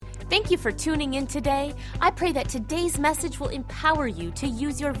Thank you for tuning in today. I pray that today's message will empower you to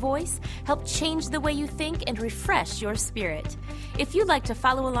use your voice, help change the way you think, and refresh your spirit. If you'd like to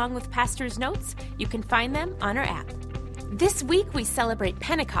follow along with Pastor's notes, you can find them on our app. This week we celebrate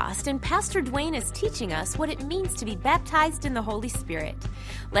Pentecost, and Pastor Dwayne is teaching us what it means to be baptized in the Holy Spirit.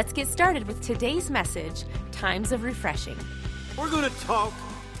 Let's get started with today's message, Times of Refreshing. We're going to talk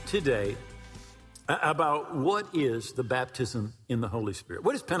today about what is the baptism in the Holy Spirit.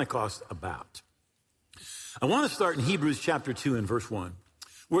 What is Pentecost about? I want to start in Hebrews chapter 2 and verse 1,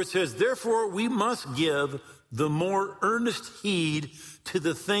 where it says, "Therefore we must give the more earnest heed to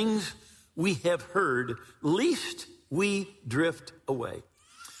the things we have heard, lest we drift away."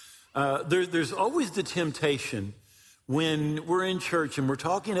 There's always the temptation when we're in church and we're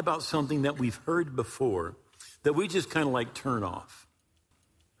talking about something that we've heard before that we just kind of like turn off.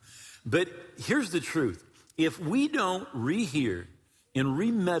 But here's the truth. If we don't rehear and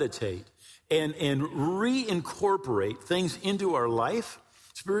remeditate and reincorporate things into our life,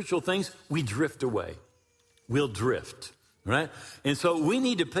 spiritual things, we drift away. We'll drift, right? And so we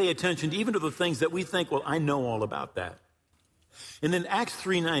need to pay attention even to the things that we think, well, I know all about that. And then Acts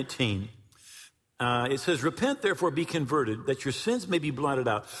 3:19, it says, "Repent, therefore, be converted, that your sins may be blotted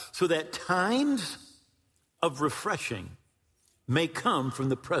out, so that times of refreshing may come from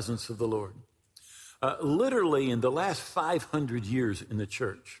the presence of the Lord." Literally, in the last 500 years in the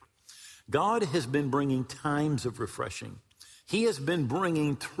church, God has been bringing times of refreshing. He has been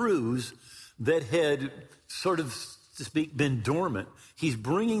bringing truths that had sort of, to speak, been dormant. He's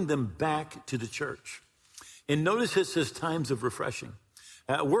bringing them back to the church. And notice it says times of refreshing.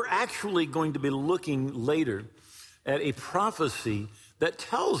 We're actually going to be looking later at a prophecy that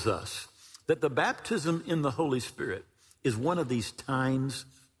tells us that the baptism in the Holy Spirit is one of these times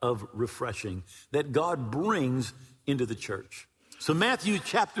of refreshing that God brings into the church. So Matthew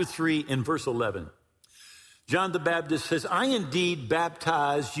chapter 3 and verse 11, John the Baptist says, "I indeed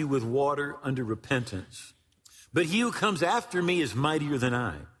baptize you with water unto repentance, but he who comes after me is mightier than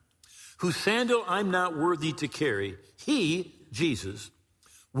I, whose sandal I'm not worthy to carry. He, Jesus,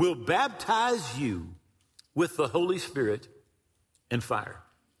 will baptize you with the Holy Spirit and fire."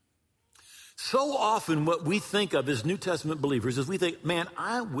 So often what we think of as New Testament believers is we think, man,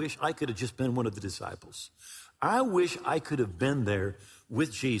 I wish I could have just been one of the disciples. I wish I could have been there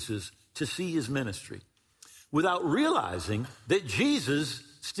with Jesus to see his ministry, without realizing that Jesus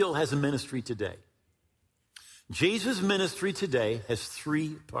still has a ministry today. Jesus' ministry today has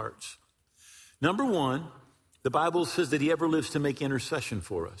three parts. Number one, the Bible says that he ever lives to make intercession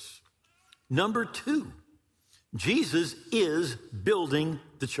for us. Number two, Jesus is building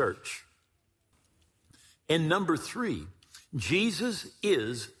the church. And number three, Jesus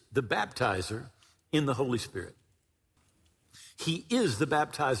is the baptizer in the Holy Spirit. He is the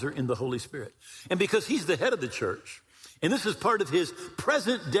baptizer in the Holy Spirit. And because he's the head of the church, and this is part of his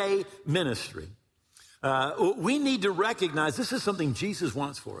present day ministry, we need to recognize this is something Jesus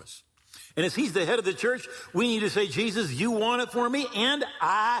wants for us. And as he's the head of the church, we need to say, Jesus, you want it for me, and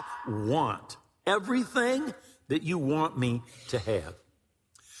I want everything that you want me to have.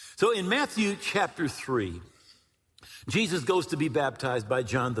 So in Matthew chapter 3, Jesus goes to be baptized by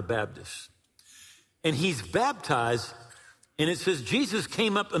John the Baptist. And he's baptized, and it says, Jesus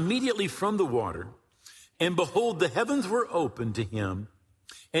came up immediately from the water, and behold, the heavens were opened to him,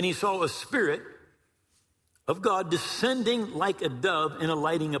 and he saw a Spirit of God descending like a dove and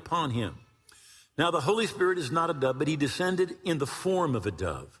alighting upon him. Now, the Holy Spirit is not a dove, but he descended in the form of a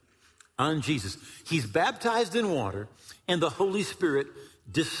dove on Jesus. He's baptized in water, and the Holy Spirit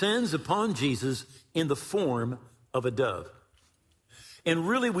descends upon Jesus in the form of a dove. And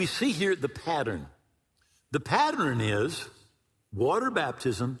really, we see here the pattern. The pattern is water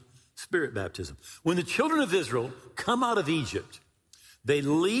baptism, Spirit baptism. When the children of Israel come out of Egypt, they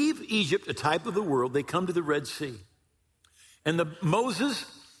leave Egypt, a type of the world. They come to the Red Sea. And Moses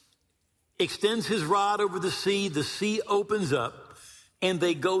extends his rod over the sea opens up, and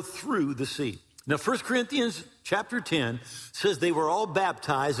they go through the sea. Now, 1 Corinthians chapter 10 says they were all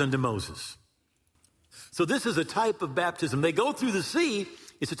baptized unto Moses. So this is a type of baptism. They go through the sea.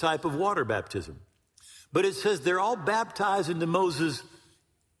 It's a type of water baptism. But it says they're all baptized into Moses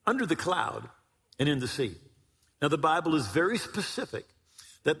under the cloud and in the sea. Now, the Bible is very specific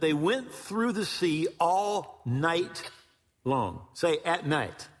that they went through the sea all night long. Say, at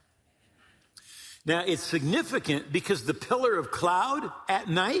night. Now, it's significant because the pillar of cloud at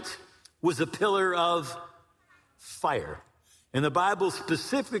night was a pillar of fire. And the Bible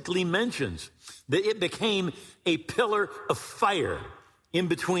specifically mentions that it became a pillar of fire in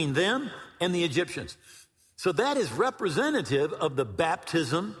between them and the Egyptians. So that is representative of the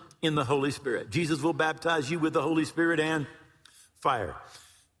baptism in the Holy Spirit. Jesus will baptize you with the Holy Spirit and fire.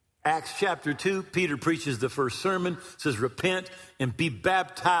 Acts chapter 2, Peter preaches the first sermon, says, repent and be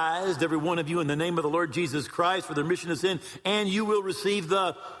baptized, every one of you, in the name of the Lord Jesus Christ for the remission of sin, and you will receive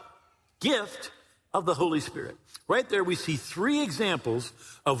the gift of the Holy Spirit. Right there we see three examples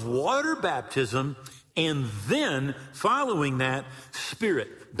of water baptism and then following that,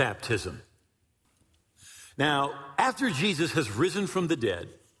 Spirit baptism. Now, after Jesus has risen from the dead,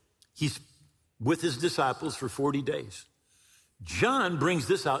 he's with his disciples for 40 days. John brings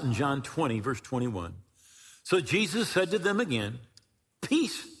this out in John 20, verse 21. So Jesus said to them again,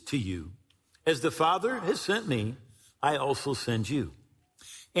 peace to you. As the Father has sent me, I also send you.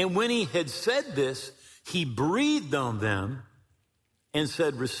 And when he had said this, he breathed on them and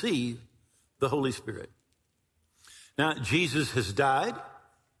said, receive the Holy Spirit. Now, Jesus has died.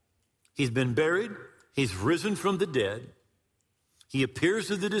 He's been buried. He's risen from the dead. He appears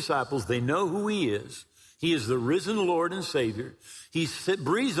to the disciples. They know who he is. He is the risen Lord and Savior. He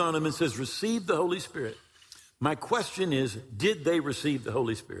breathes on them and says, receive the Holy Spirit. My question is, did they receive the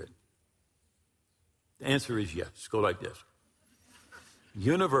Holy Spirit? The answer is yes. Go like this.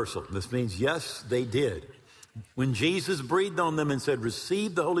 Universal. This means yes, they did. When Jesus breathed on them and said,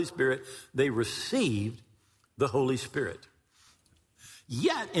 receive the Holy Spirit, they received the Holy Spirit.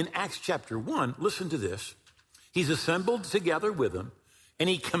 Yet in Acts chapter 1, listen to this. He's assembled together with them, and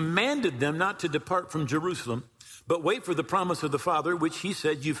he commanded them not to depart from Jerusalem, but wait for the promise of the Father, which he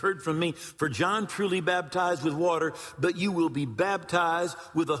said, you've heard from me. For John truly baptized with water, but you will be baptized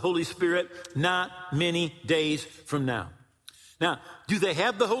with the Holy Spirit not many days from now. Now, do they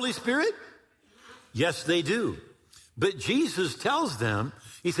have the Holy Spirit? Yes, they do. But Jesus tells them,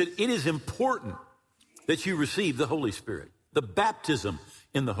 he said, it is important that you receive the Holy Spirit, the baptism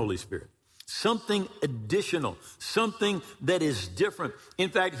in the Holy Spirit. Something additional, something that is different. In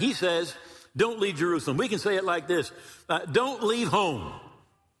fact, he says, don't leave Jerusalem. We can say it like this. Don't leave home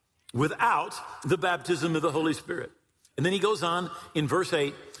without the baptism of the Holy Spirit. And then he goes on in verse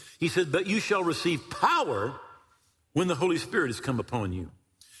 8. He said, but you shall receive power when the Holy Spirit has come upon you.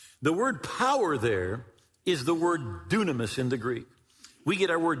 The word power there is the word dunamis in the Greek. We get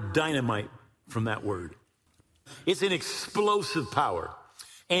our word dynamite from that word. It's an explosive power.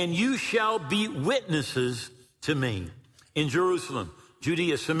 And you shall be witnesses to me in Jerusalem,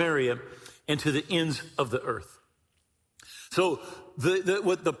 Judea, Samaria, and to the ends of the earth. So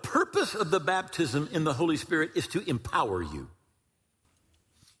what the purpose of the baptism in the Holy Spirit is to empower you.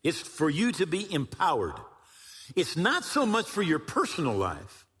 It's for you to be empowered. It's not so much for your personal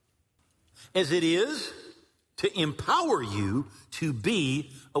life as it is to empower you to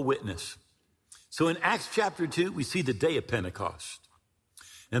be a witness. So in Acts chapter 2, we see the day of Pentecost.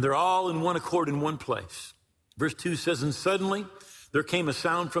 And they're all in one accord in one place. Verse 2 says, and suddenly there came a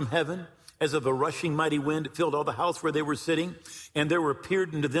sound from heaven as of a rushing mighty wind. It filled all the house where they were sitting. And there were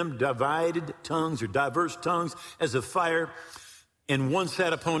appeared unto them divided tongues or diverse tongues as of fire. And one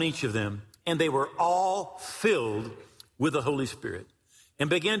sat upon each of them. And they were all filled with the Holy Spirit and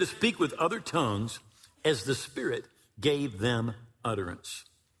began to speak with other tongues as the Spirit gave them utterance.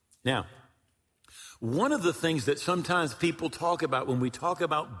 Now, one of the things that sometimes people talk about when we talk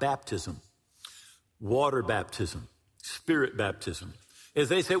about baptism, water baptism, Spirit baptism, is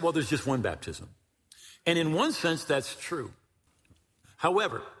they say, well, there's just one baptism. And in one sense, that's true.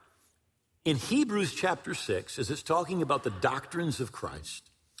 However, in Hebrews chapter 6, as it's talking about the doctrines of Christ,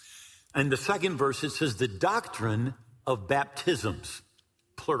 in the second verse, it says the doctrine of baptisms,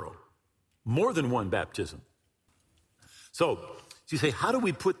 plural, more than one baptism. So you say, how do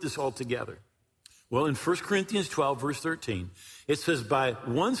we put this all together? Well, in 1 Corinthians 12, verse 13, it says, by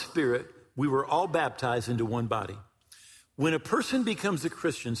one Spirit, we were all baptized into one body. When a person becomes a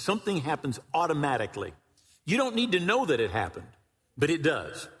Christian, something happens automatically. You don't need to know that it happened, but it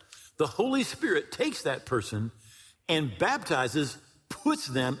does. The Holy Spirit takes that person and baptizes, puts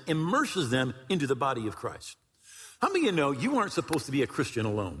them, immerses them into the body of Christ. How many of you know you aren't supposed to be a Christian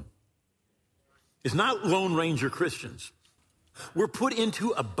alone? It's not Lone Ranger Christians. We're put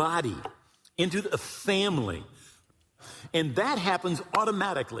into a body, into a family. And that happens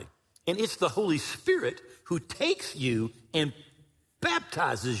automatically. And it's the Holy Spirit who takes you and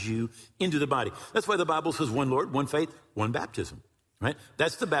baptizes you into the body. That's why the Bible says one Lord, one faith, one baptism, right?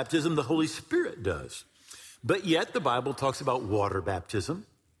 That's the baptism the Holy Spirit does. But yet the Bible talks about water baptism.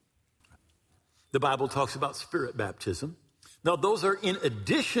 The Bible talks about Spirit baptism. Now, those are in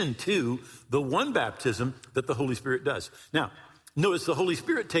addition to the one baptism that the Holy Spirit does. Now, notice the Holy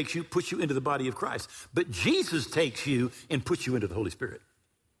Spirit takes you, puts you into the body of Christ. But Jesus takes you and puts you into the Holy Spirit.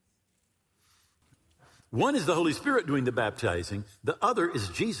 One is the Holy Spirit doing the baptizing. The other is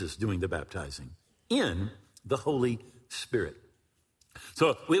Jesus doing the baptizing in the Holy Spirit.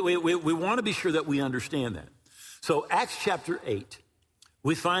 So we want to be sure that we understand that. So Acts chapter 8,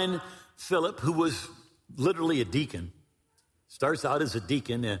 we find Philip, who was literally a deacon, starts out as a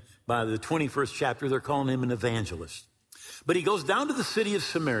deacon. By the 21st chapter, they're calling him an evangelist. But he goes down to the city of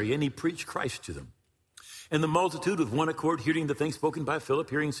Samaria and he preached Christ to them. And the multitude with one accord, hearing the things spoken by Philip,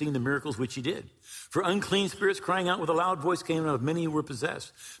 hearing and seeing the miracles which he did. For unclean spirits crying out with a loud voice came out of many who were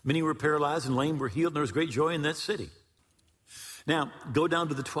possessed. Many were paralyzed and lame were healed, and there was great joy in that city. Now, go down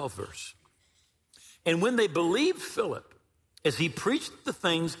to the 12th verse. And when they believed Philip, as he preached the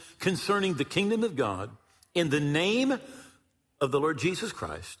things concerning the kingdom of God, in the name of the Lord Jesus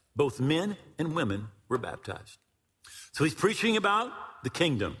Christ, both men and women were baptized. So he's preaching about the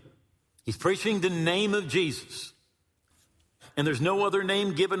kingdom. He's preaching the name of Jesus. And there's no other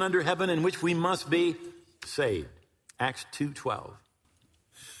name given under heaven in which we must be saved. Acts 2:12.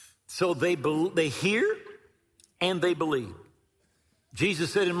 So they hear and they believe.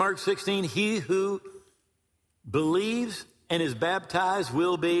 Jesus said in Mark 16, he who believes and is baptized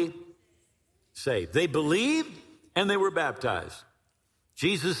will be saved. They believed and they were baptized.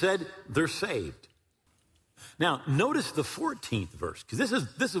 Jesus said they're saved. Now, notice the 14th verse, because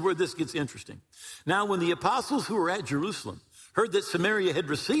this is where this gets interesting. Now, when the apostles who were at Jerusalem heard that Samaria had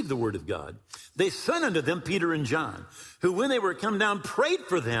received the word of God, they sent unto them Peter and John, who when they were come down prayed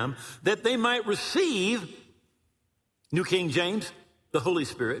for them that they might receive, New King James, the Holy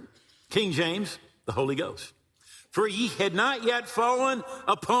Spirit, King James, the Holy Ghost. For ye had not yet fallen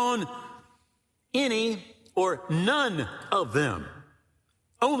upon any or none of them.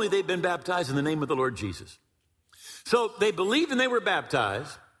 Only they've been baptized in the name of the Lord Jesus. So they believed and they were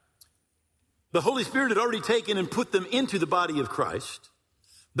baptized. The Holy Spirit had already taken and put them into the body of Christ,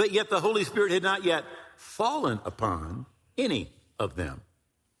 but yet the Holy Spirit had not yet fallen upon any of them.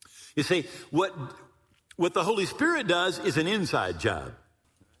 You see, what the Holy Spirit does is an inside job.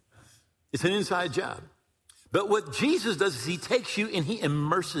 It's an inside job. But what Jesus does is he takes you and he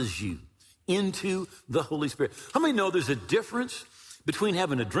immerses you into the Holy Spirit. How many know there's a difference between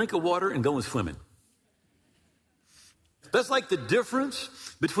having a drink of water and going swimming? That's like the difference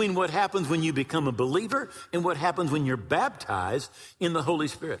between what happens when you become a believer and what happens when you're baptized in the Holy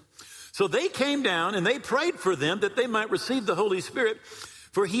Spirit. So they came down and they prayed for them that they might receive the Holy Spirit,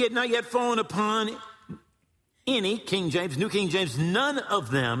 for he had not yet fallen upon any, King James, New King James, none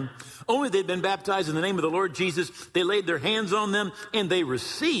of them. Only they'd been baptized in the name of the Lord Jesus. They laid their hands on them and they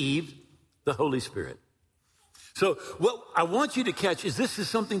received the Holy Spirit. So what I want you to catch is this is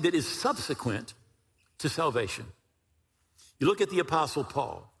something that is subsequent to salvation. You look at the Apostle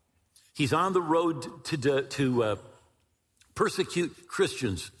Paul. He's on the road to persecute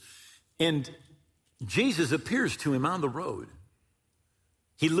Christians. And Jesus appears to him on the road.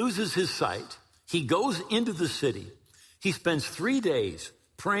 He loses his sight. He goes into the city. He spends 3 days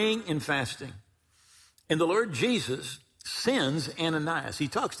praying and fasting. And the Lord Jesus sends Ananias. He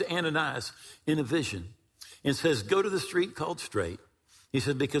talks to Ananias in a vision and says, go to the street called Straight. He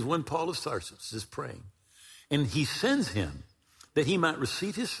said, because when Paul of Tarsus is praying, and he sends him that he might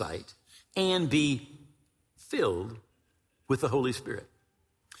receive his sight and be filled with the Holy Spirit.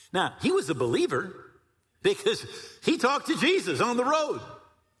 Now, he was a believer because he talked to Jesus on the road.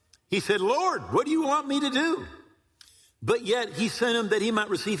 He said, Lord, what do you want me to do? But yet he sent him that he might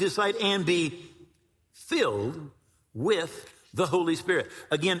receive his sight and be filled with the Holy Spirit.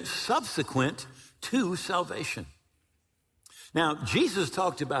 Again, subsequent to salvation. Now, Jesus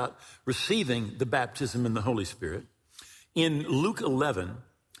talked about receiving the baptism in the Holy Spirit. In Luke 11,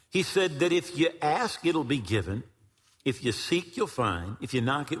 he said that if you ask, it'll be given. If you seek, you'll find. If you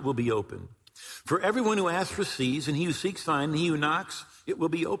knock, it will be open. For everyone who asks receives, and he who seeks finds, and he who knocks, it will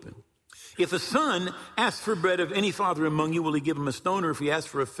be open. If a son asks for bread of any father among you, will he give him a stone? Or if he asks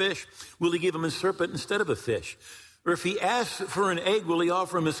for a fish, will he give him a serpent instead of a fish? Or if he asks for an egg, will he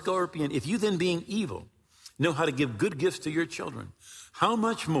offer him a scorpion? If you then, being evil, know how to give good gifts to your children, how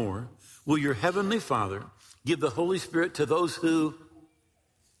much more will your heavenly Father give the Holy Spirit to those who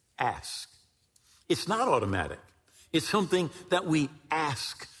ask? It's not automatic. It's something that we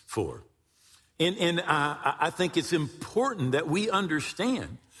ask for. And I think it's important that we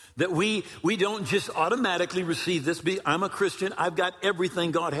understand that we don't just automatically receive this. I'm a Christian. I've got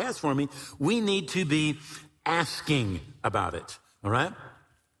everything God has for me. We need to be asking about it. All right?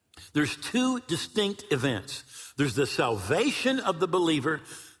 There's two distinct events. There's the salvation of the believer.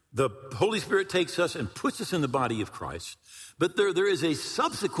 The Holy Spirit takes us and puts us in the body of Christ. But there is a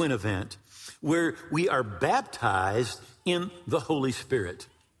subsequent event where we are baptized in the Holy Spirit.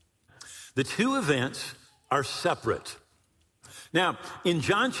 The two events are separate. Now, in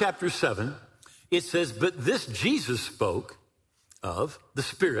John chapter 7, it says, but this Jesus spoke of the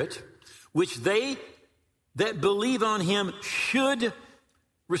Spirit, which they that believe on him should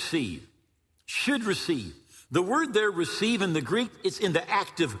receive. Should receive. The word there, receive, in the Greek, it's in the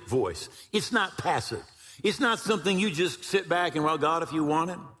active voice. It's not passive. It's not something you just sit back and, well, God, if you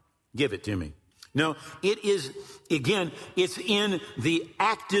want it, give it to me. No, it is, again, it's in the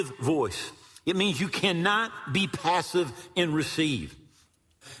active voice. It means you cannot be passive and receive.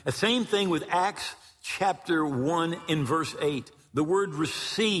 The same thing with Acts chapter 1 and verse 8. The word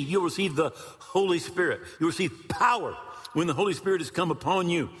receive, you'll receive the Holy Spirit. You'll receive power when the Holy Spirit has come upon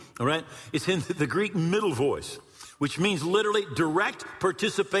you, all right? It's in the Greek middle voice, which means literally direct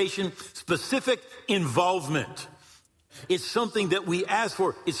participation, specific involvement. It's something that we ask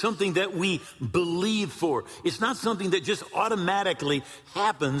for. It's something that we believe for. It's not something that just automatically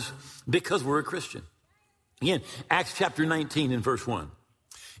happens because we're a Christian. Again, Acts chapter 19 and verse 1.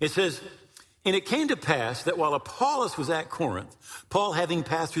 It says, and it came to pass that while Apollos was at Corinth, Paul, having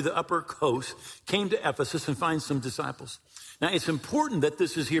passed through the upper coast, came to Ephesus and found some disciples. Now, it's important that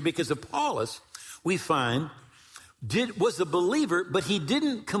this is here because Apollos, we find, was a believer, but he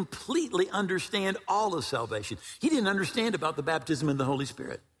didn't completely understand all of salvation. He didn't understand about the baptism in the Holy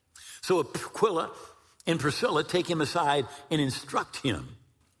Spirit. So Aquila and Priscilla take him aside and instruct him.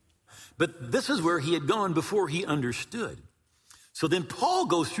 But this is where he had gone before he understood. So then Paul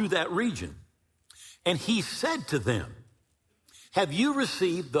goes through that region. And he said to them, have you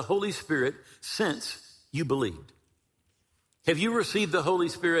received the Holy Spirit since you believed? Have you received the Holy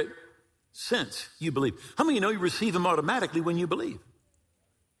Spirit since you believe? How many of you know you receive him automatically when you believe?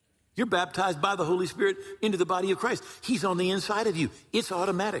 You're baptized by the Holy Spirit into the body of Christ. He's on the inside of you. It's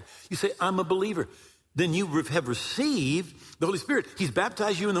automatic. You say, I'm a believer. Then you have received the Holy Spirit. He's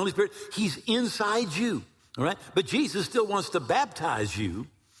baptized you in the Holy Spirit. He's inside you. All right. But Jesus still wants to baptize you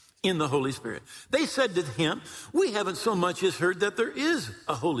in the Holy Spirit. They said to him, we haven't so much as heard that there is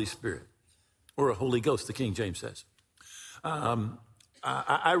a Holy Spirit or a Holy Ghost, the King James says.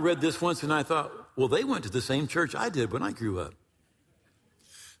 I read this once and I thought, well, they went to the same church I did when I grew up.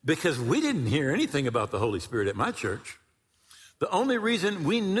 Because we didn't hear anything about the Holy Spirit at my church. The only reason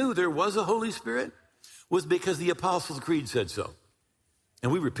we knew there was a Holy Spirit was because the Apostles' Creed said so.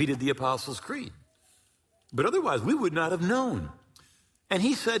 And we repeated the Apostles' Creed. But otherwise, we would not have known. And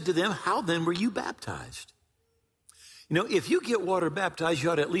he said to them, how then were you baptized? You know, if you get water baptized,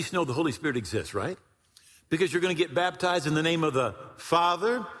 you ought to at least know the Holy Spirit exists, right? Because you're going to get baptized in the name of the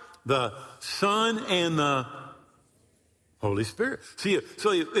Father, the Son, and the Holy Spirit.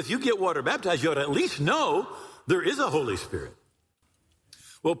 So if you get water baptized, you ought to at least know there is a Holy Spirit.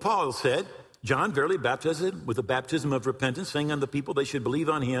 Well, Paul said, John verily baptized him with a baptism of repentance, saying unto the people they should believe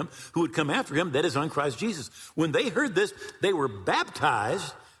on him who would come after him, that is on Christ Jesus. When they heard this, they were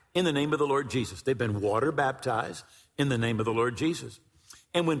baptized in the name of the Lord Jesus. They've been water baptized in the name of the Lord Jesus.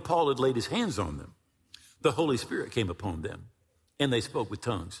 And when Paul had laid his hands on them, the Holy Spirit came upon them, and they spoke with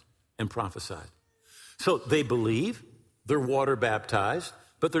tongues and prophesied. So they believe, they're water baptized,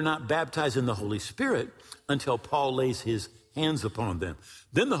 but they're not baptized in the Holy Spirit until Paul lays his hands upon them.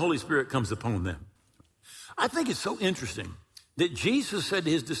 Then the Holy Spirit comes upon them. I think it's so interesting that Jesus said to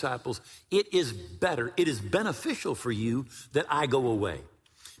his disciples, it is better, it is beneficial for you that I go away.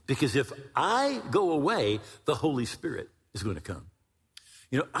 Because if I go away, the Holy Spirit is going to come.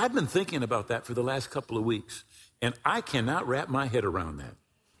 You know, I've been thinking about that for the last couple of weeks, and I cannot wrap my head around that.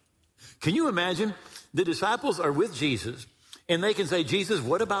 Can you imagine? The disciples are with Jesus, and they can say, Jesus,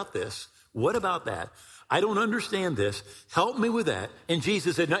 what about this? What about that? I don't understand this. Help me with that. And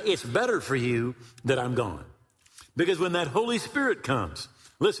Jesus said, no, it's better for you that I'm gone. Because when that Holy Spirit comes,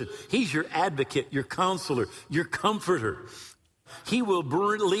 listen, he's your advocate, your counselor, your comforter. He will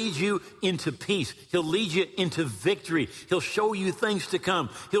lead you into peace. He'll lead you into victory. He'll show you things to come.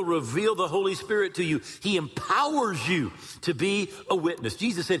 He'll reveal the Holy Spirit to you. He empowers you to be a witness.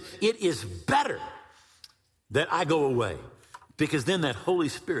 Jesus said, it is better that I go away, because then that Holy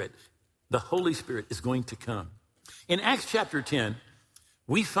Spirit, the Holy Spirit is going to come. In Acts chapter 10,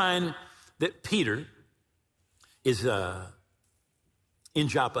 we find that Peter is in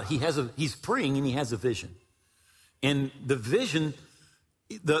Joppa. He's praying and he has a vision. And the vision,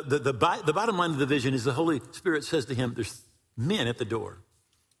 the bottom line of the vision is the Holy Spirit says to him, there's men at the door,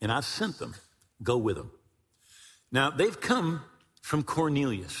 and I've sent them. Go with them. Now, they've come from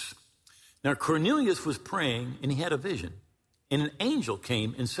Cornelius. Now, Cornelius was praying, and he had a vision. And an angel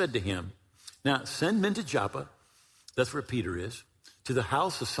came and said to him, now, send men to Joppa, that's where Peter is, to the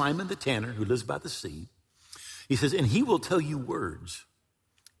house of Simon the tanner, who lives by the sea. He says, and he will tell you words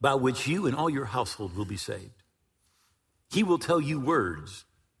by which you and all your household will be saved. He will tell you words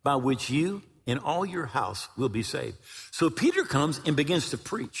by which you and all your house will be saved. So Peter comes and begins to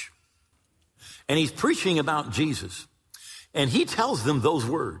preach. And he's preaching about Jesus. And he tells them those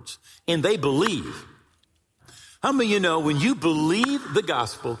words. And they believe. How many of you know when you believe the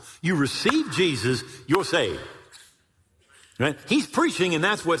gospel, you receive Jesus, you're saved? Right? He's preaching and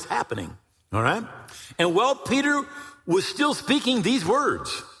that's what's happening. All right? And while Peter was still speaking these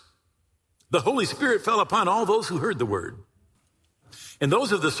words, the Holy Spirit fell upon all those who heard the word. And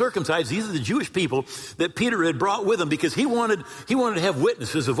those of the circumcised, these are the Jewish people that Peter had brought with him because he wanted to have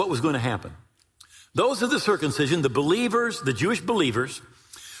witnesses of what was going to happen. Those of the circumcision, the believers, the Jewish believers,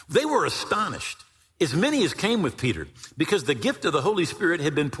 they were astonished, as many as came with Peter, because the gift of the Holy Spirit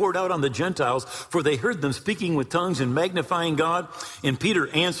had been poured out on the Gentiles, for they heard them speaking with tongues and magnifying God. And Peter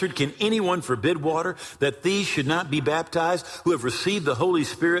answered, can anyone forbid water that these should not be baptized who have received the Holy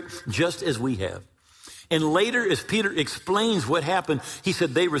Spirit just as we have? And later, as Peter explains what happened, he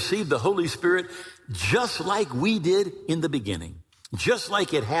said they received the Holy Spirit just like we did in the beginning, just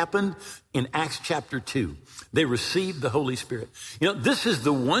like it happened in Acts chapter 2. They received the Holy Spirit. You know, this is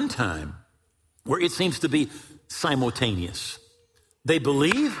the one time where it seems to be simultaneous. They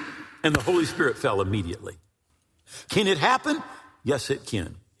believe and the Holy Spirit fell immediately. Can it happen? Yes, it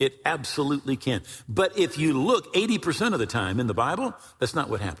can. It absolutely can. But if you look 80% of the time in the Bible, that's not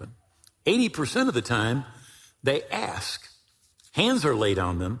what happened. 80% of the time, they ask. Hands are laid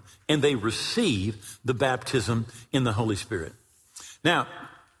on them, and they receive the baptism in the Holy Spirit. Now,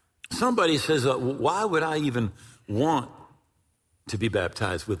 somebody says, why would I even want to be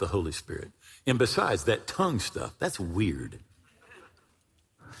baptized with the Holy Spirit? And besides, that tongue stuff, that's weird.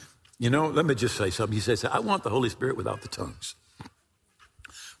 You know, let me just say something. He says, I want the Holy Spirit without the tongues.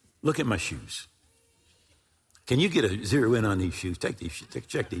 Look at my shoes. Can you get a zero in on these shoes? Check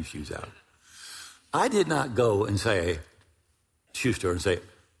these shoes out. I did not go and say, shoe store and say,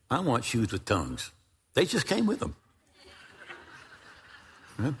 I want shoes with tongues. They just came with them.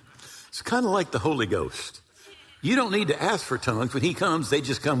 Right? It's kind of like the Holy Ghost. You don't need to ask for tongues. When he comes, they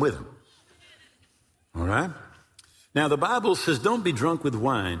just come with him. All right? Now, the Bible says, don't be drunk with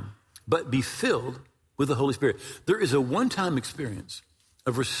wine, but be filled with the Holy Spirit. There is a one-time experience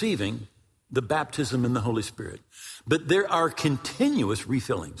of receiving the baptism in the Holy Spirit. But there are continuous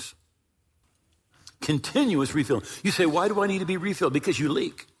refillings. Continuous refilling. You say, why do I need to be refilled? Because you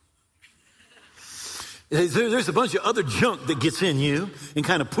leak. There's a bunch of other junk that gets in you and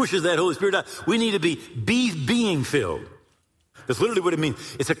kind of pushes that Holy Spirit out. We need to be being filled. That's literally what it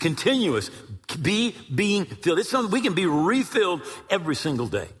means. It's a continuous being filled. It's something we can be refilled every single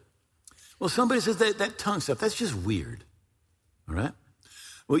day. Well, somebody says that tongue stuff, that's just weird. All right?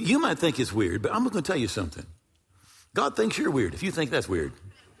 Well, you might think it's weird, but I'm going to tell you something. God thinks you're weird if you think that's weird.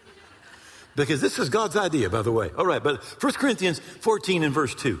 Because this is God's idea, by the way. All right, but 1 Corinthians 14 and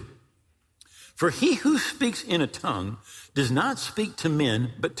verse 2. For he who speaks in a tongue does not speak to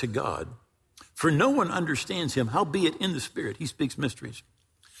men, but to God. For no one understands him, howbeit in the Spirit he speaks mysteries.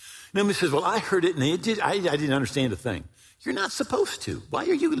 Now he says, well, I heard it and I didn't understand a thing. You're not supposed to. Why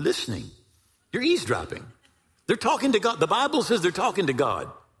are you listening? You're eavesdropping. They're talking to God. The Bible says they're talking to God,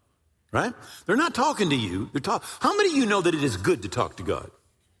 right? They're not talking to you. How many of you know that it is good to talk to God?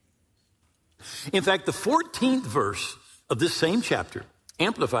 In fact, the 14th verse of this same chapter,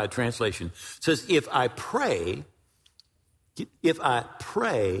 Amplified Translation, says, if I pray, you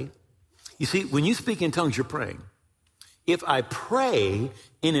see, when you speak in tongues, you're praying. If I pray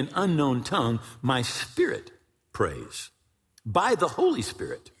in an unknown tongue, my spirit prays by the Holy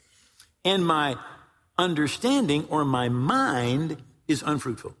Spirit, and my understanding or my mind is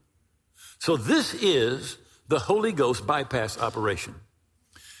unfruitful. So this is the Holy Ghost bypass operation.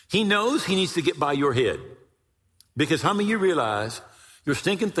 He knows he needs to get by your head. Because how many of you realize your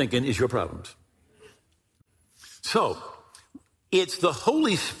stinking thinking is your problems? So, it's the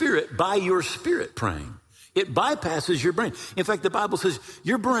Holy Spirit by your spirit praying. It bypasses your brain. In fact, the Bible says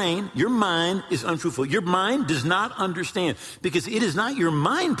your brain, your mind is unfruitful. Your mind does not understand because it is not your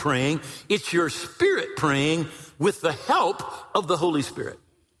mind praying, it's your spirit praying with the help of the Holy Spirit.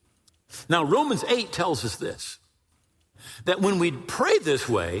 Now, Romans 8 tells us this, that when we pray this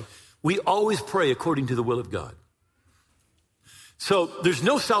way, we always pray according to the will of God. So there's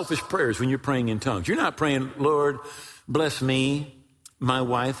no selfish prayers when you're praying in tongues. You're not praying, Lord, bless me, my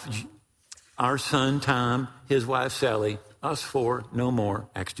wife, our son, Tom, his wife, Sally, us four, no more,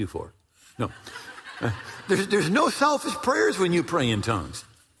 Acts 2:4. No. There's no selfish prayers when you pray in tongues.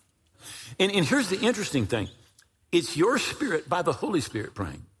 And here's the interesting thing. It's your spirit by the Holy Spirit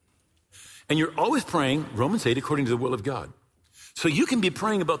praying. And you're always praying, Romans 8, according to the will of God. So you can be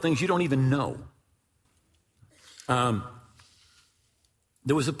praying about things you don't even know.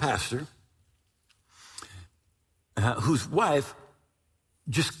 There was a pastor whose wife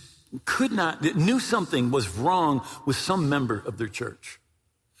just knew something was wrong with some member of their church.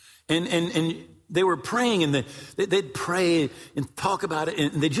 And they were praying, and they'd pray and talk about it,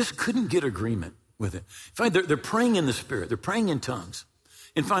 and they just couldn't get agreement with it. Finally, they're praying in the Spirit. They're praying in tongues.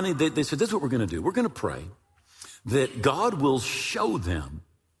 And finally, they said, this is what we're going to do. We're going to pray that God will show them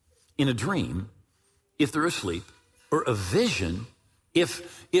in a dream if they're asleep, or a vision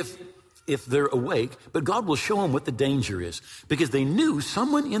if they're awake, but God will show them what the danger is, because they knew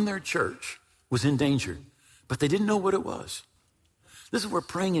someone in their church was in danger, but they didn't know what it was. This is where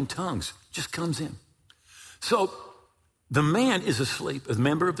praying in tongues just comes in. So the man is asleep, a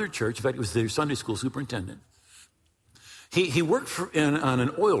member of their church. In fact, he was their Sunday school superintendent. He worked on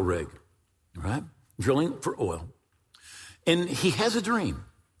an oil rig, right? Drilling for oil. And he has a dream.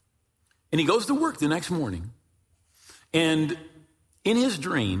 And he goes to work the next morning. And in his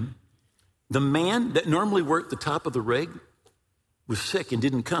dream, the man that normally worked the top of the rig was sick and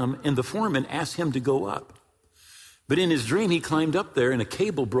didn't come. And the foreman asked him to go up. But in his dream, he climbed up there and a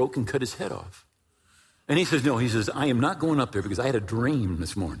cable broke and cut his head off. And he says, I am not going up there because I had a dream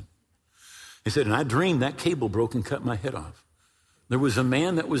this morning. He said, and I dreamed that cable broke and cut my head off. There was a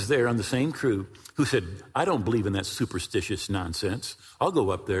man that was there on the same crew who said, I don't believe in that superstitious nonsense. I'll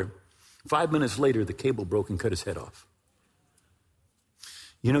go up there. 5 minutes later, the cable broke and cut his head off.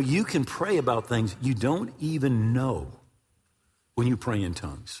 You know, you can pray about things you don't even know when you pray in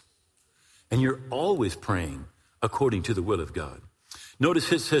tongues. And you're always praying according to the will of God.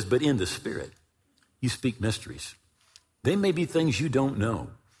 Notice it says, but in the Spirit, you speak mysteries. They may be things you don't know.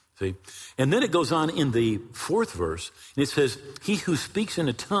 See? And then it goes on in the 4th verse, and it says, he who speaks in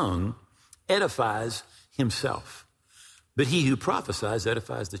a tongue edifies himself, but he who prophesies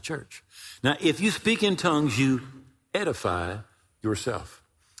edifies the church. Now, if you speak in tongues, you edify yourself.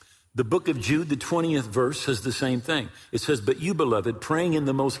 The book of Jude, the 20th verse, says the same thing. It says, but you, beloved, praying in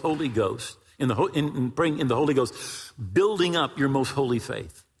the most Holy Ghost, praying in the Holy Ghost, building up your most holy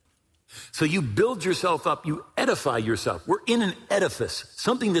faith. So you build yourself up, you edify yourself. We're in an edifice,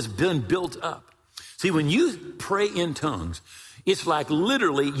 something that's been built up. See, when you pray in tongues, it's like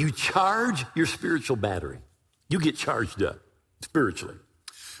literally you charge your spiritual battery. You get charged up spiritually.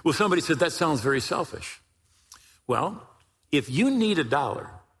 Well, somebody said, that sounds very selfish. Well, if you need $1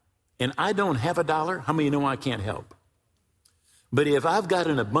 and I don't have $1, how many of you know I can't help? But if I've got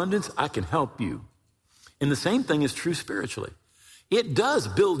an abundance, I can help you. And the same thing is true spiritually. It does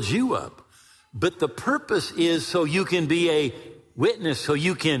build you up, but the purpose is so you can be a witness, so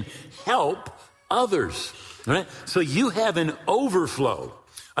you can help others, right? So you have an overflow.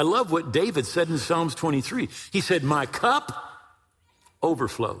 I love what David said in Psalms 23. He said, my cup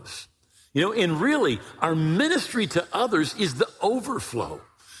overflows. You know, and really, our ministry to others is the overflow.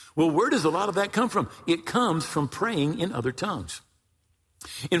 Well, where does a lot of that come from? It comes from praying in other tongues.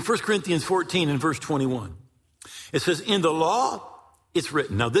 In 1 Corinthians 14 and verse 21, it says, in the law, it's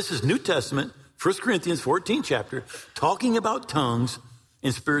written. Now, this is New Testament, 1 Corinthians 14 chapter, talking about tongues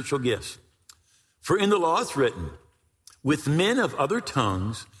and spiritual gifts. For in the law it's written, with men of other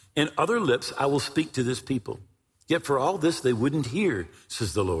tongues and other lips I will speak to this people. Yet for all this they wouldn't hear,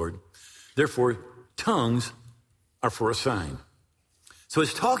 says the Lord. Therefore, tongues are for a sign. So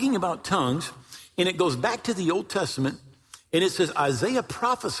it's talking about tongues, and it goes back to the Old Testament, and it says Isaiah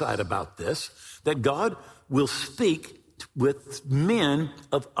prophesied about this, that God will speak with men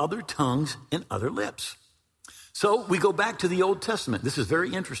of other tongues and other lips. So we go back to the Old Testament. This is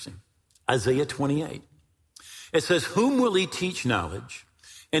very interesting. Isaiah 28. It says, whom will he teach knowledge,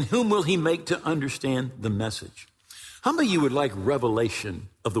 and whom will he make to understand the message? How many of you would like revelation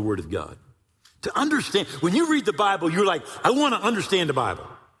of the Word of God? To understand, when you read the Bible, you're like, I want to understand the Bible.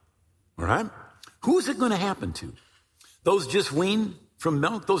 All right? Who is it going to happen to? Those just weaned from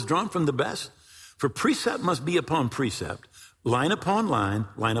milk, those drawn from the best? For precept must be upon precept, line upon line,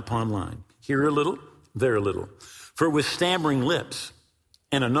 line upon line. Here a little, there a little. For with stammering lips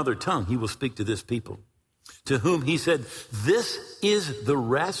and another tongue, he will speak to this people, to whom he said, this is the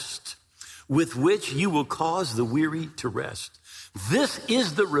rest with which you will cause the weary to rest. This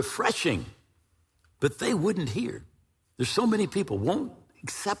is the refreshing. But they wouldn't hear. There's so many people won't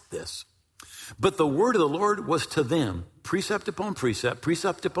accept this. But the word of the Lord was to them, precept upon precept,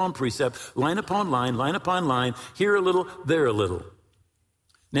 precept upon precept, line upon line, line upon line, here a little, there a little.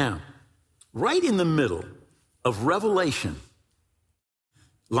 Now, right in the middle of Revelation,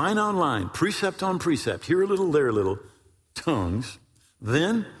 line on line, precept on precept, here a little, there a little, tongues.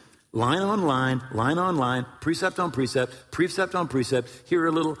 Then line on line, precept on precept, here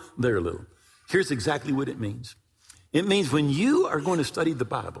a little, there a little. Here's exactly what it means. It means when you are going to study the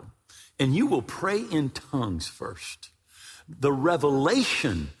Bible and you will pray in tongues first, the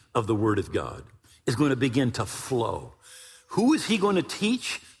revelation of the Word of God is going to begin to flow. Who is he going to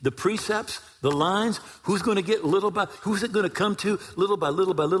teach the precepts, the lines? Who's going to get who's it going to come to little by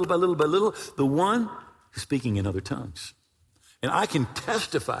little by little by little by little? The one who's speaking in other tongues. And I can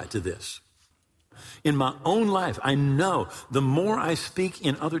testify to this. In my own life, I know the more I speak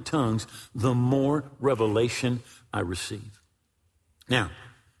in other tongues, the more revelation I receive. Now,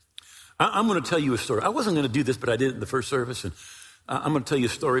 I'm going to tell you a story. I wasn't going to do this, but I did it in the first service. And I'm going to tell you a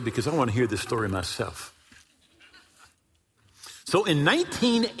story because I want to hear this story myself. So in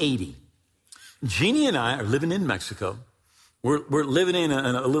 1980, Jeannie and I are living in Mexico. We're living in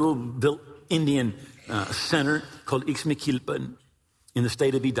a little built Indian center called Ixmiquilpan in the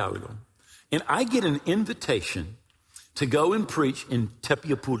state of Hidalgo. And I get an invitation to go and preach in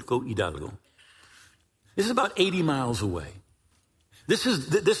Tepiapulco, Hidalgo. This is about 80 miles away.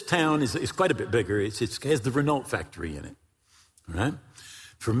 This town is quite a bit bigger. It has the Renault factory in it, all right,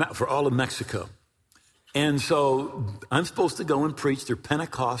 for all of Mexico. And so I'm supposed to go and preach their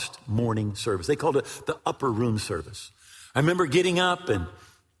Pentecost morning service. They called it the upper room service. I remember getting up and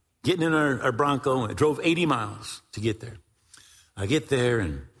getting in our Bronco, and I drove 80 miles to get there. I get there,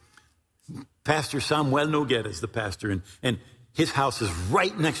 and Pastor Samuel Noguera is the pastor, and his house is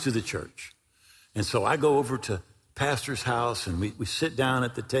right next to the church. And so I go over to pastor's house, and we sit down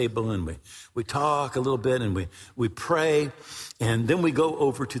at the table, and we talk a little bit, and we pray, and then we go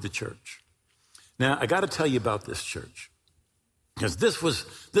over to the church. Now, I got to tell you about this church, because this was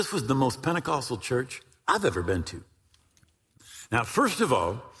the most Pentecostal church I've ever been to. Now, first of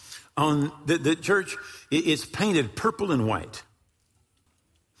all, on the church, it's painted purple and white.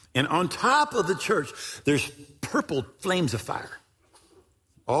 And on top of the church, there's purple flames of fire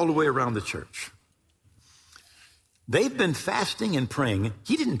all the way around the church. They've been fasting and praying.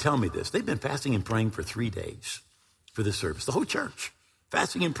 He didn't tell me this. They've been fasting and praying for 3 days for this service. The whole church,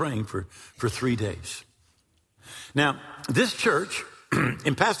 fasting and praying for 3 days. Now, this church,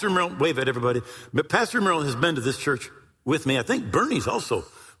 and Pastor Merrill, wave at everybody, but Pastor Merrill has been to this church with me. I think Bernie's also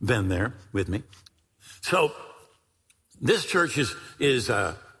been there with me. So this church is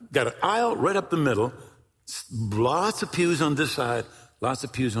got an aisle right up the middle, lots of pews on this side, lots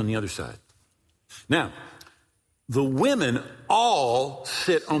of pews on the other side. Now, the women all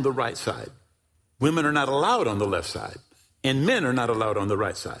sit on the right side. Women are not allowed on the left side, and men are not allowed on the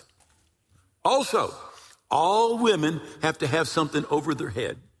right side. Also, all women have to have something over their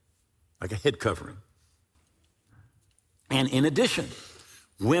head, like a head covering. And in addition,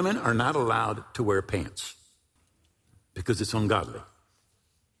 women are not allowed to wear pants because it's ungodly.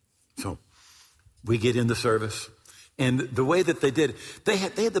 So we get in the service, and the way that they did, they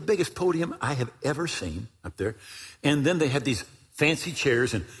had the biggest podium I have ever seen up there. And then they had these fancy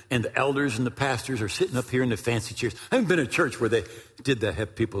chairs, and the elders and the pastors are sitting up here in the fancy chairs. I haven't been in a church where they did that,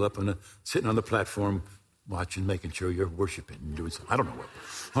 have people up sitting on the platform, watching, making sure you're worshiping and doing something. I don't know what.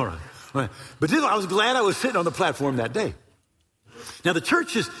 All right. But I was glad I was sitting on the platform that day. Now, the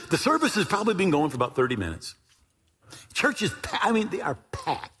service has probably been going for about 30 minutes. Churches, they are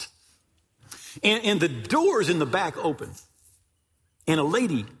packed. And the doors in the back open. And a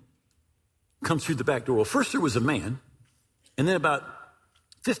lady comes through the back door. Well, first there was a man. And then about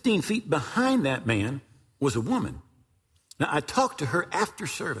 15 feet behind that man was a woman. Now, I talked to her after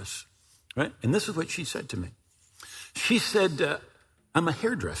service, right? And this is what she said to me. She said, I'm a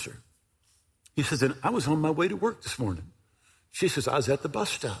hairdresser. He says, and I was on my way to work this morning. She says, I was at the bus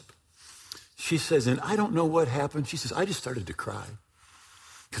stop. She says, and I don't know what happened. She says, I just started to cry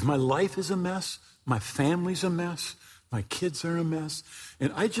because my life is a mess. My family's a mess. My kids are a mess.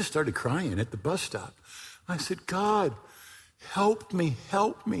 And I just started crying at the bus stop. I said, God, help me,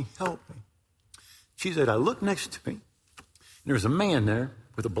 help me, help me. She said, I looked next to me, and there was a man there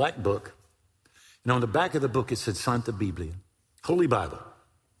with a black book. And on the back of the book, it said Santa Biblia, Holy Bible.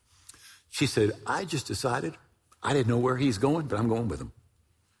 She said, I just decided, I didn't know where he's going, but I'm going with him.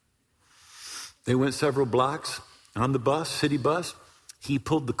 They went several blocks on the bus, city bus. He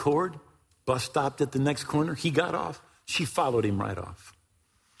pulled the cord. Bus stopped at the next corner. He got off. She followed him right off.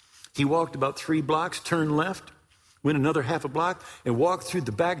 He walked about 3 blocks, turned left, went another half a block, and walked through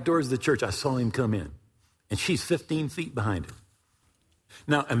the back doors of the church. I saw him come in, and she's 15 feet behind him.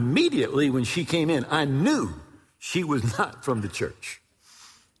 Now, immediately when she came in, I knew she was not from the church.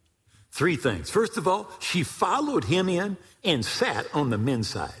 3 things. First of all, she followed him in and sat on the men's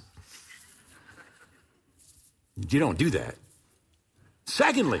side. You don't do that.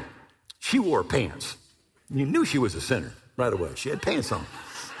 Secondly, She wore pants. You knew she was a sinner right away. She had pants on.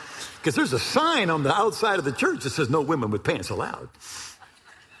 Because there's a sign on the outside of the church that says no women with pants allowed.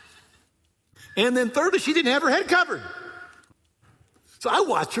 And then thirdly, she didn't have her head covered. So I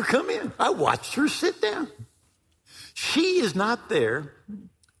watched her come in. I watched her sit down. She is not there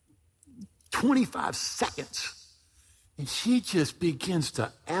 25 seconds. And she just begins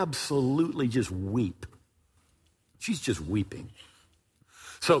to absolutely just weep. She's just weeping.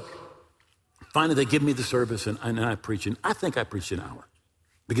 So finally they give me the service and I preach. And I think I preached an hour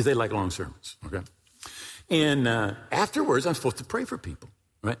because they like long sermons, okay? And afterwards, I'm supposed to pray for people,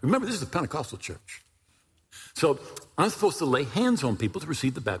 right? Remember, this is a Pentecostal church. So I'm supposed to lay hands on people to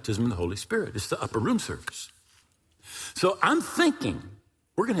receive the baptism of the Holy Spirit. It's the upper room service. So I'm thinking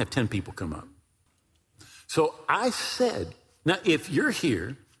we're going to have 10 people come up. So I said, now, if you're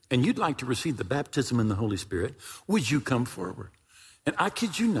here and you'd like to receive the baptism in the Holy Spirit, would you come forward? And I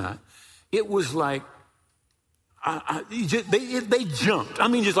kid you not, it was like, they jumped. I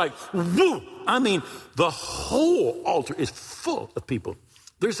mean, just like, woo! I mean, the whole altar is full of people.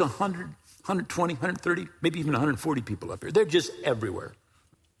 There's 100, 120, 130, maybe even 140 people up here. They're just everywhere.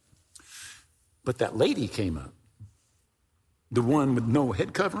 But that lady came up, the one with no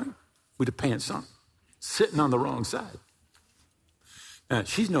head covering, with the pants on, sitting on the wrong side.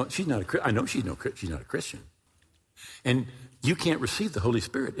 She's not a Christian. I know she's not a Christian. And you can't receive the Holy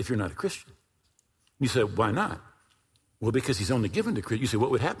Spirit if you're not a Christian. You say, why not? Well, because he's only given to Christians. You say,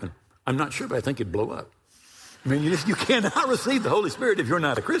 what would happen? I'm not sure, but I think it'd blow up. I mean, you cannot receive the Holy Spirit if you're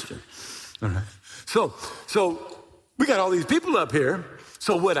not a Christian. All right. So we got all these people up here.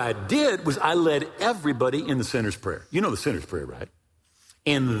 So what I did was I led everybody in the sinner's prayer. You know the sinner's prayer, right?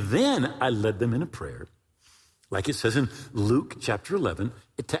 And then I led them in a prayer, like it says in Luke chapter 11,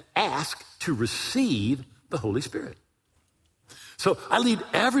 to ask to receive the Holy Spirit. So I lead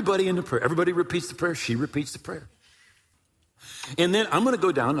everybody into prayer. Everybody repeats the prayer. She repeats the prayer. And then I'm going to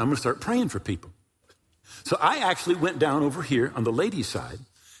go down and I'm going to start praying for people. So I actually went down over here on the ladies' side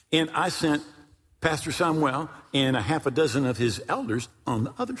and I sent Pastor Samuel and a half a dozen of his elders on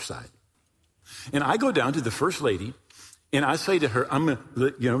the other side. And I go down to the first lady and I say to her,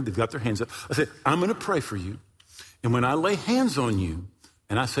 they've got their hands up. I say, I'm going to pray for you. And when I lay hands on you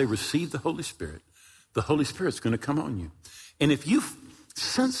and I say, receive the Holy Spirit's going to come on you. And if you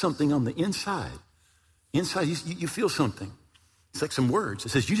sense something on the inside you feel something. It's like some words. It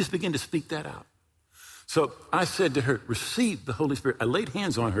says, you just begin to speak that out. So I said to her, receive the Holy Spirit. I laid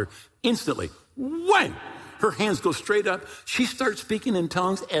hands on her instantly. Wham! Her hands go straight up. She starts speaking in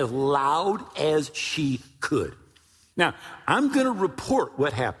tongues as loud as she could. Now, I'm going to report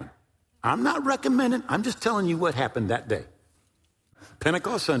what happened. I'm not recommending. I'm just telling you what happened that day.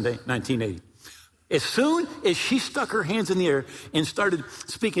 Pentecost Sunday, 1980. As soon as she stuck her hands in the air and started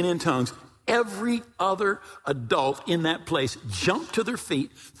speaking in tongues, every other adult in that place jumped to their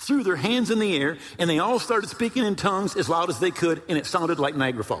feet, threw their hands in the air, and they all started speaking in tongues as loud as they could, and it sounded like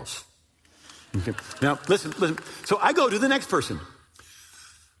Niagara Falls. Okay. Now, listen. So I go to the next person.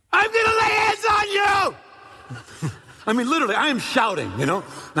 I'm going to lay hands on you! I mean, literally, I am shouting, and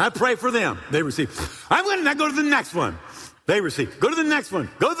I pray for them. They receive. I'm going to now go to the next one. They receive. Go to the next one.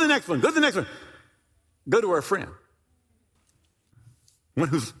 Go to the next one. Go to the next one. Go to our friend. One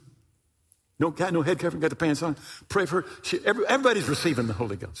who's no head covering, got the pants on. Pray for her. Everybody's receiving the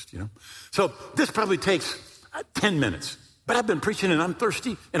Holy Ghost, So this probably takes 10 minutes. But I've been preaching and I'm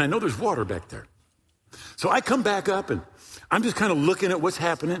thirsty and I know there's water back there. So I come back up and I'm just kind of looking at what's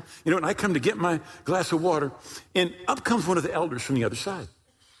happening, and I come to get my glass of water and up comes one of the elders from the other side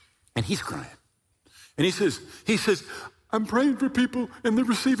and he's crying. And he says, I'm praying for people and they're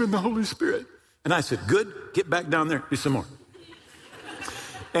receiving the Holy Spirit. And I said, good, get back down there, do some more.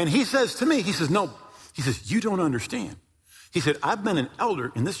 And he says to me, no. He says, you don't understand. He said, I've been an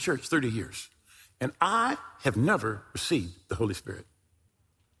elder in this church 30 years, and I have never received the Holy Spirit.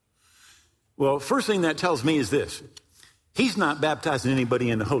 Well, first thing that tells me is this. He's not baptizing anybody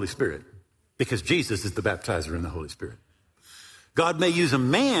in the Holy Spirit because Jesus is the baptizer in the Holy Spirit. God may use a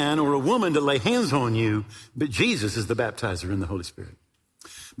man or a woman to lay hands on you, but Jesus is the baptizer in the Holy Spirit.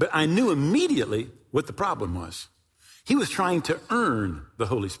 But I knew immediately what the problem was. He was trying to earn the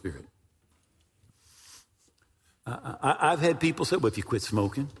Holy Spirit. I've had people say, well, if you quit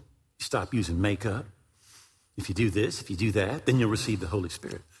smoking, you stop using makeup, if you do this, if you do that, then you'll receive the Holy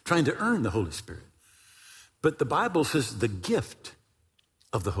Spirit. Trying to earn the Holy Spirit. But the Bible says the gift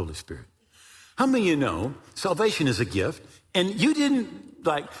of the Holy Spirit. How many of you know salvation is a gift and you didn't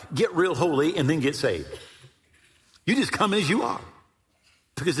get real holy and then get saved? You just come as you are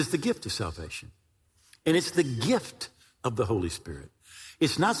because it's the gift of salvation. And it's the gift of the Holy Spirit.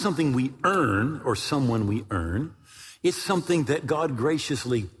 It's not something we earn or someone we earn. It's something that God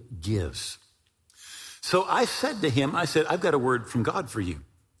graciously gives. So I said to him, I said, I've got a word from God for you.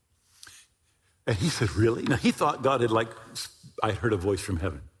 And he said, really? Now, he thought God had I heard a voice from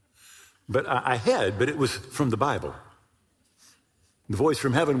heaven. But I had, but it was from the Bible. The voice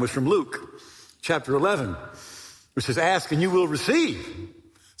from heaven was from Luke, chapter 11, which says, ask and you will receive.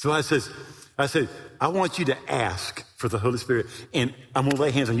 So I said, I want you to ask for the Holy Spirit, and I'm going to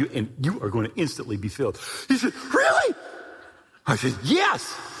lay hands on you, and you are going to instantly be filled. He said, really? I said,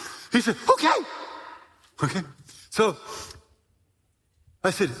 yes. He said, okay. So I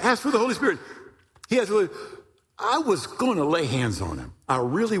said, ask for the Holy Spirit. I was going to lay hands on him. I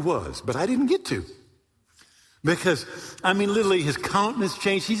really was, but I didn't get to. Because, literally his countenance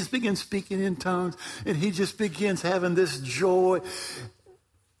changed. He just begins speaking in tongues, and he just begins having this joy.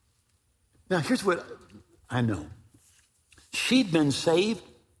 Now, here's what I know. She'd been saved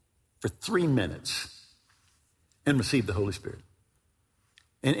for 3 minutes and received the Holy Spirit.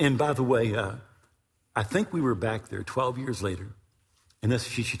 And by the way, I think we were back there 12 years later, and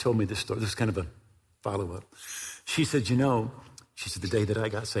she told me this story. This is kind of a follow-up. She said, the day that I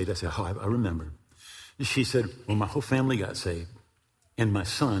got saved, I said, I remember. She said, well, my whole family got saved, and my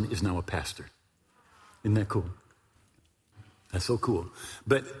son is now a pastor. Isn't that cool? That's so cool.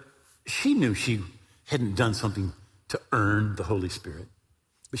 But she knew she hadn't done something to earn the Holy Spirit,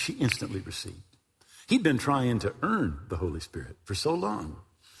 but she instantly received. He'd been trying to earn the Holy Spirit for so long.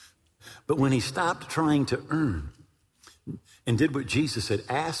 But when he stopped trying to earn and did what Jesus said,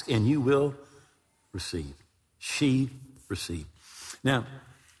 ask and you will receive, she received. Now,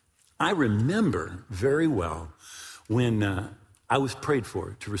 I remember very well when I was prayed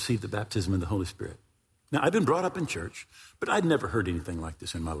for to receive the baptism of the Holy Spirit. Now, I've been brought up in church, but I'd never heard anything like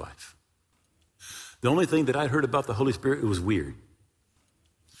this in my life. The only thing that I'd heard about the Holy Spirit, it was weird.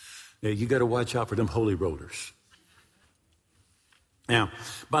 Now, you got to watch out for them holy rollers. Now,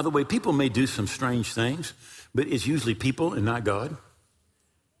 by the way, people may do some strange things, but it's usually people and not God.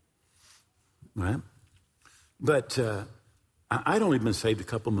 Right? But I'd only been saved a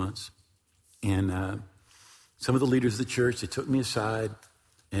couple months, and some of the leaders of the church, they took me aside,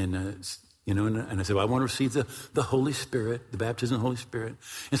 and I said, well, I want to receive the Holy Spirit, the baptism of the Holy Spirit.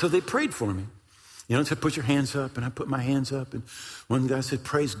 And so they prayed for me. And said, put your hands up, and I put my hands up, and one guy said,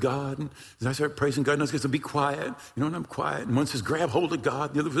 praise God, and I started praising God, and I said, be quiet, and I'm quiet, and one says, grab hold of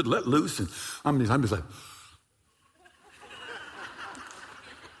God, the other said, let loose, and I'm just like,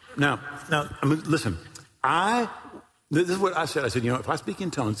 Now, listen, this is what I said. I said, if I speak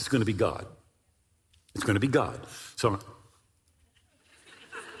in tongues, it's going to be God. It's going to be God. So,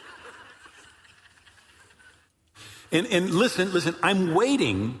 and listen, I'm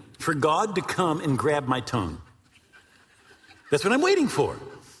waiting for God to come and grab my tongue. That's what I'm waiting for, right?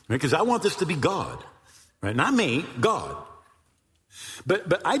 Because I want this to be God, right? Not me, God.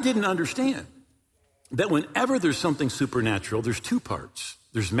 But I didn't understand that whenever there's something supernatural, there's two parts.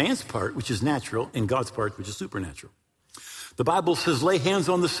 There's man's part, which is natural, and God's part, which is supernatural. The Bible says, lay hands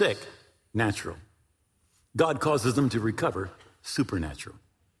on the sick, natural. God causes them to recover, supernatural.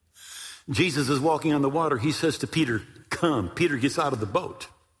 Jesus is walking on the water. He says to Peter, come. Peter gets out of the boat,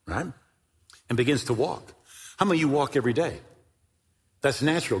 right? And begins to walk. How many of you walk every day? That's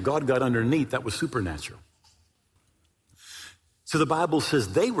natural. God got underneath. That was supernatural. So the Bible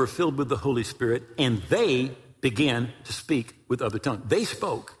says they were filled with the Holy Spirit, and they began to speak with other tongues. They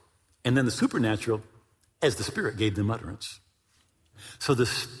spoke, and then the supernatural, as the Spirit gave them utterance. So the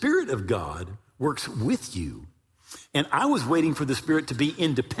Spirit of God works with you. And I was waiting for the Spirit to be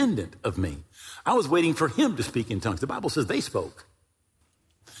independent of me. I was waiting for him to speak in tongues. The Bible says they spoke.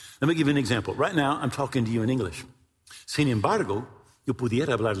 Let me give you an example. Right now, I'm talking to you in English. Sin embargo, yo pudiera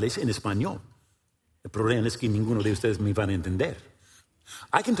hablarles en español. El problema es que ninguno de ustedes me van a entender.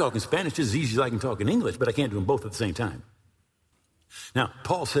 I can talk in Spanish just as easy as I can talk in English, but I can't do them both at the same time. Now,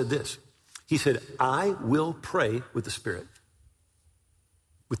 Paul said this. He said, I will pray with the Spirit,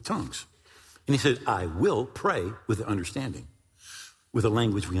 with tongues. And he said, I will pray with understanding, with a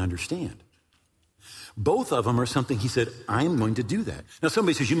language we understand. Both of them are something he said, I am going to do that. Now,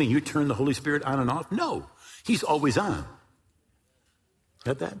 somebody says, you mean you turn the Holy Spirit on and off? No, he's always on.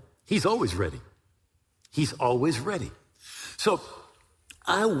 Got that? He's always ready. He's always ready. So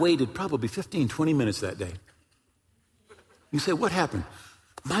I waited probably 15, 20 minutes that day. You say, what happened?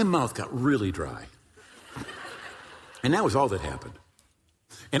 My mouth got really dry. And that was all that happened.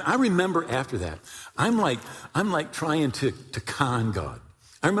 And I remember after that, I'm like trying to con God.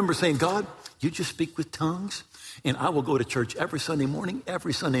 I remember saying, God, you just speak with tongues? And I will go to church every Sunday morning,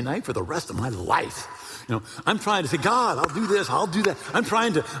 every Sunday night for the rest of my life. I'm trying to say, God, I'll do this, I'll do that. I'm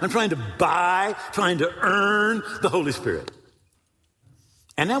trying to earn the Holy Spirit.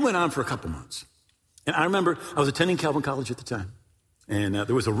 And that went on for a couple months. And I remember I was attending Calvin College at the time. And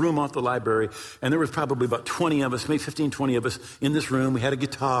there was a room off the library, and there was probably about 20 of us, maybe 15, 20 of us in this room. We had a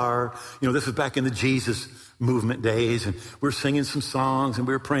guitar. This was back in the Jesus movement days, and we were singing some songs, and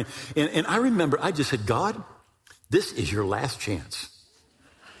we were praying. And I remember I just said, God, this is your last chance.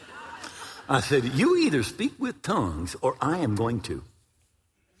 I said, you either speak with tongues or I am going to.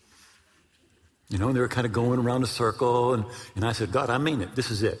 They were kind of going around a circle, and I said, God, I mean it.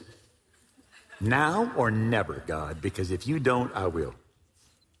 This is it. Now or never, God, because if you don't, I will.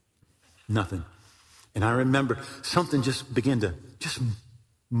 Nothing. And I remember something just began to just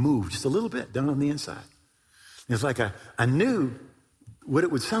move just a little bit down on the inside. It's like I knew what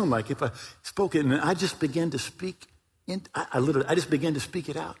it would sound like if I spoke it, and I just began to speak. I just began to speak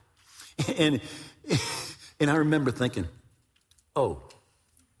it out. And I remember thinking, oh,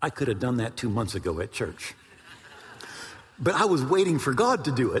 I could have done that 2 months ago at church. But I was waiting for God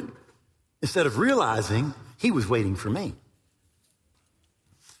to do it instead of realizing he was waiting for me.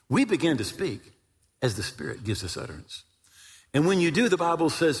 We begin to speak as the Spirit gives us utterance. And when you do, the Bible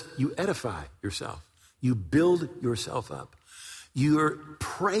says you edify yourself. You build yourself up. You're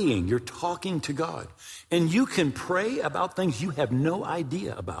praying. You're talking to God. And you can pray about things you have no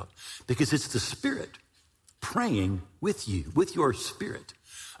idea about because it's the Spirit praying with you, with your spirit.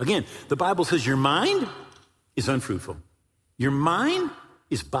 Again, the Bible says your mind is unfruitful. Your mind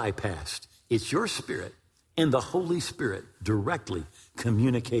is bypassed. It's your spirit and the Holy Spirit directly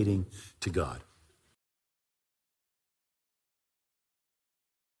communicating to God.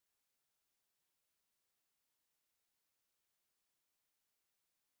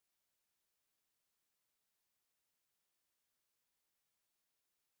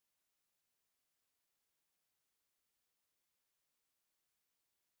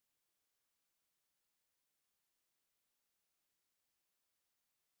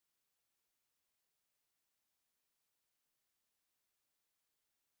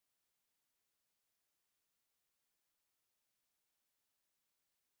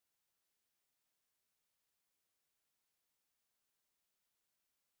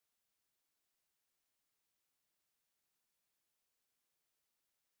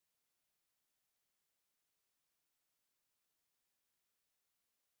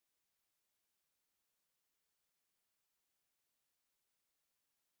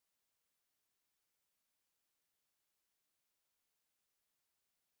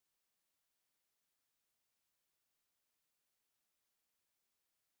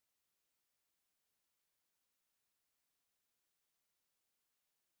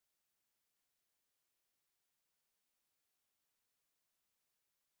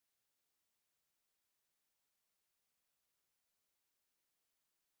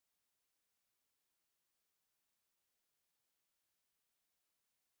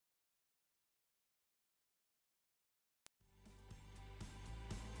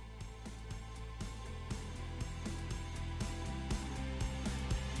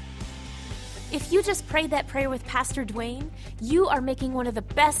 If you just prayed that prayer with Pastor Dwayne, you are making one of the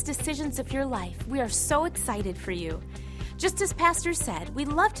best decisions of your life. We are so excited for you. Just as Pastor said, we'd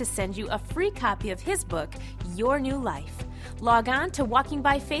love to send you a free copy of his book, Your New Life. Log on to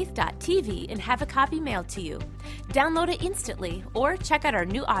walkingbyfaith.tv and have a copy mailed to you. Download it instantly or check out our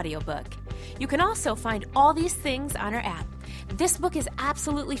new audiobook. You can also find all these things on our app. This book is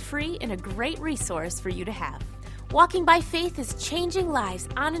absolutely free and a great resource for you to have. Walking by Faith is changing lives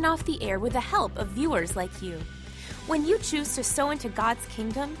on and off the air with the help of viewers like you. When you choose to sow into God's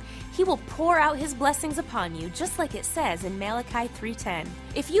kingdom, He will pour out His blessings upon you, just like it says in Malachi 3:10.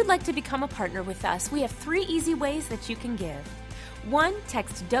 If you'd like to become a partner with us, we have 3 easy ways that you can give. 1.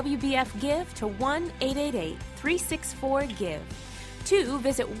 Text WBF-GIVE to 1-888-364-GIVE. 2.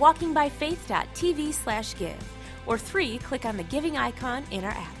 Visit walkingbyfaith.tv/give. Or 3. Click on the giving icon in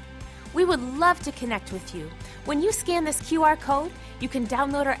our app. We would love to connect with you. When you scan this QR code, you can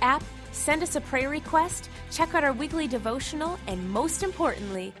download our app, send us a prayer request, check out our weekly devotional, and most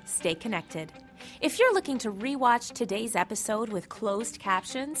importantly, stay connected. If you're looking to rewatch today's episode with closed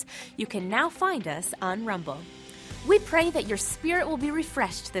captions, you can now find us on Rumble. We pray that your spirit will be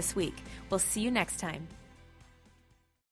refreshed this week. We'll see you next time.